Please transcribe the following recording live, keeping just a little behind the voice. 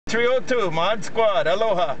302, Mod Squad,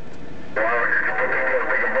 aloha.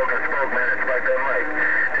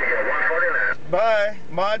 Bye.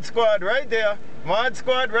 Mod Squad right there. Mod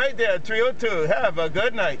Squad right there, 302. Have a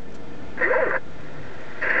good night.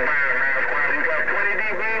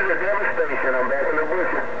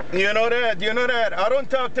 You know that, you know that. I don't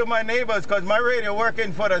talk to my neighbors because my radio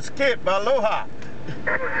working for the skip. Aloha.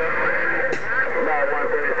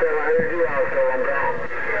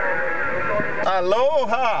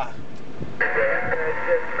 Aloha.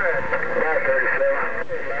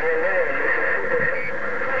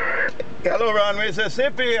 Hello, Ron,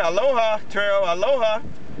 Mississippi. Aloha. Trail, aloha.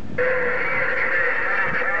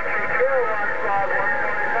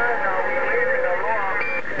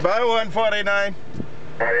 By 149.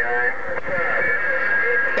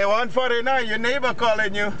 Hey, 149, your neighbor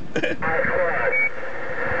calling you.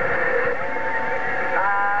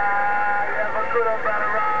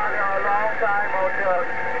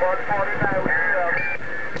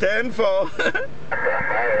 Tenfold.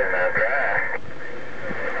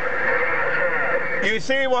 You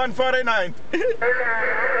see 149.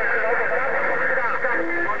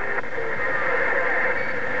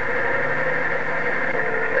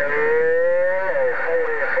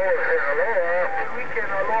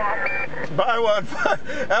 Buy one.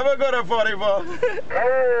 Have a good 44.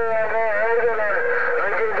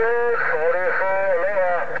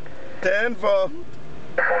 Tenfold.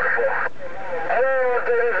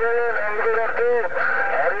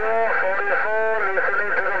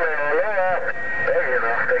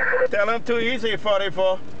 Tell him too easy,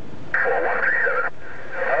 44.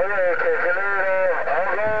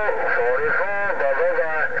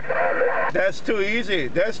 That's too easy.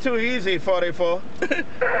 That's too easy, 44.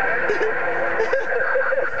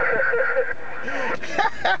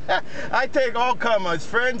 I take all comers,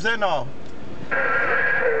 friends and all.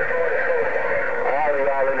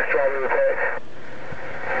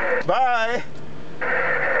 Bye.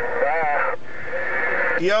 Bye.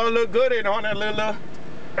 Y'all look good in Honolulu.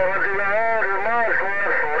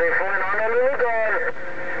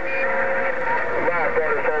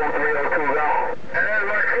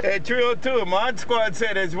 Hey, 302, Mod Squad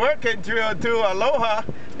said it's working, 302, aloha.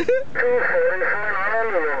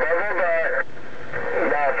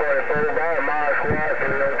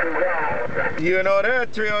 You know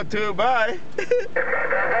that, 302, bye.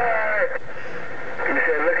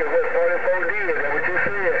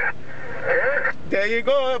 There you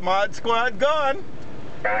go, Mod Squad gone.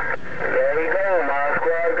 There you go, Mod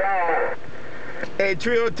Squad gone. Hey,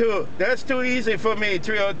 302, that's too easy for me,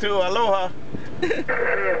 302, aloha.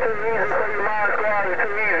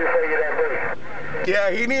 Yeah,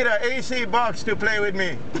 he need an AC box to play with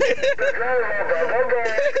me.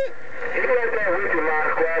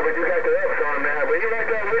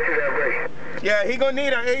 Yeah, he gonna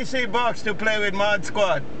need an AC box to play with Mod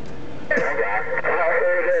Squad. Go get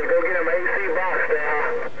him an AC box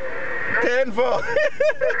now. Tenfold.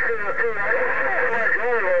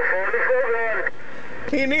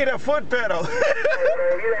 He need a foot pedal. You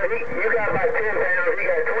got about 10 pounds, he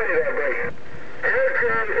got 20 that break.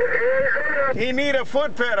 He need a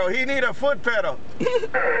foot pedal. He need a foot pedal.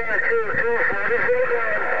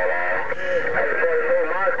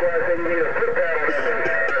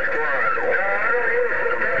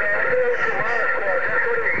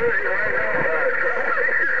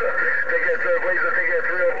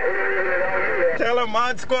 Tell him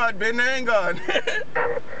Mod Squad been there and gone.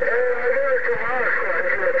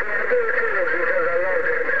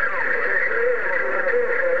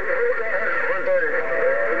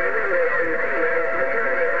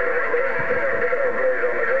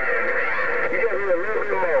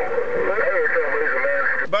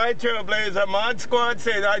 Bye, TrailBlazer. Mod Squad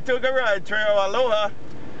says I took a ride. Trail, aloha.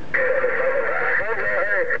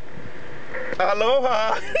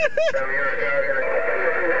 Aloha.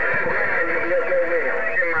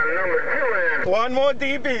 One more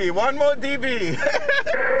DB. One more DB.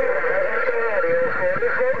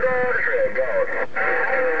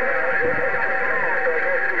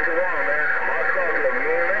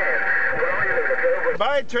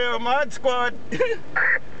 Bye, Trail, Mod Squad.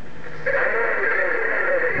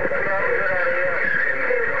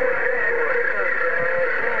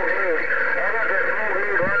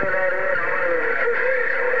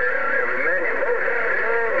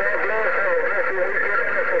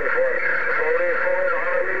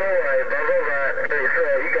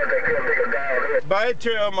 Bye,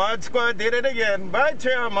 Trail, Mod Squad did it again. Bye,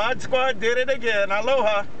 Trail, Mod Squad did it again.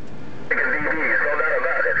 Aloha.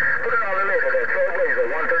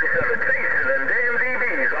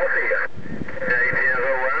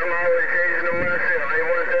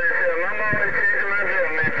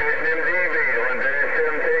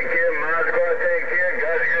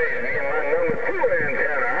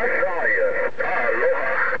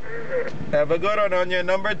 Have a good one on your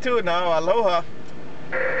number 2 now. Aloha.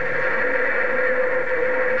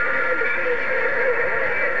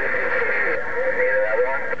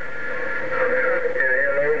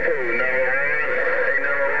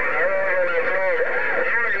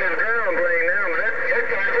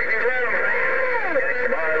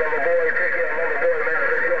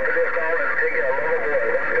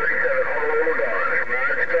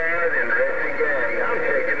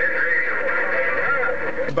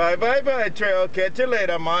 Bye bye bye Trail. Catch you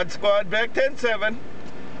later. Mod Squad back 10-7.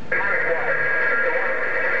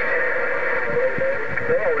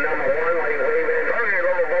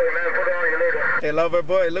 Hey Lover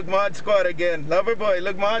Boy, look Mod Squad again. Lover Boy,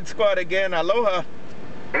 look Mod Squad again. Aloha.